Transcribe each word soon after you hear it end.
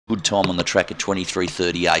Good time on the track at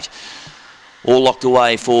 23.38. All locked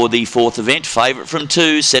away for the fourth event. Favourite from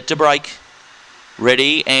 2, set to break.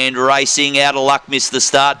 Ready and racing. Out of luck, missed the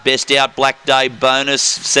start. Best out, Black Day Bonus.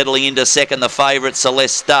 Settling into second, the favourite,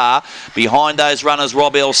 Celeste Star. Behind those runners,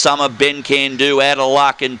 Rob L. Summer, Ben Can Do, out of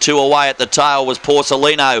luck. And 2 away at the tail was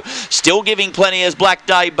Porcelino. Still giving plenty as Black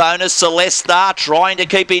Day Bonus. Celeste Star trying to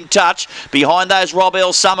keep in touch. Behind those, Rob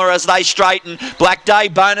L. Summer as they straighten. Black Day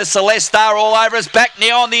Bonus, Celeste Star all over us. Back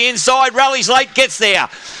now on the inside. Rallies late, gets there.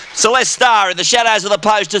 Celeste Star in the shadows of the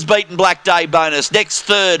post has beaten Black Day Bonus. Next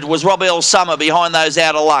third was Rob L. Summer behind those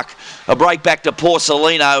out of luck. A break back to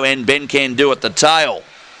Porcelino and Ben Can Do at the tail.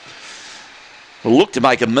 Will look to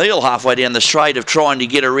make a meal halfway down the straight of trying to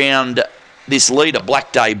get around this leader,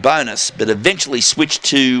 Black Day Bonus, but eventually switched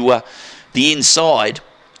to the inside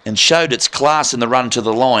and showed its class in the run to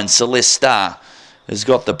the line. Celeste Star has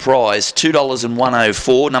got the prize,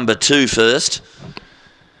 $2.104, number 2 first,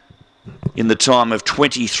 in the time of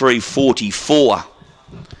 23.44.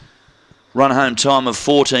 Run home time of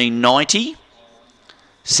 14.90.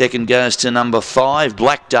 Second goes to number 5,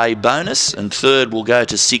 Black Day Bonus, and third will go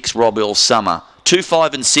to 6, Rob L. Summer. 2,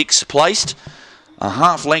 5 and 6 placed. A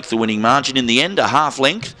half length the winning margin in the end, a half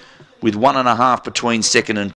length with 1.5 between second and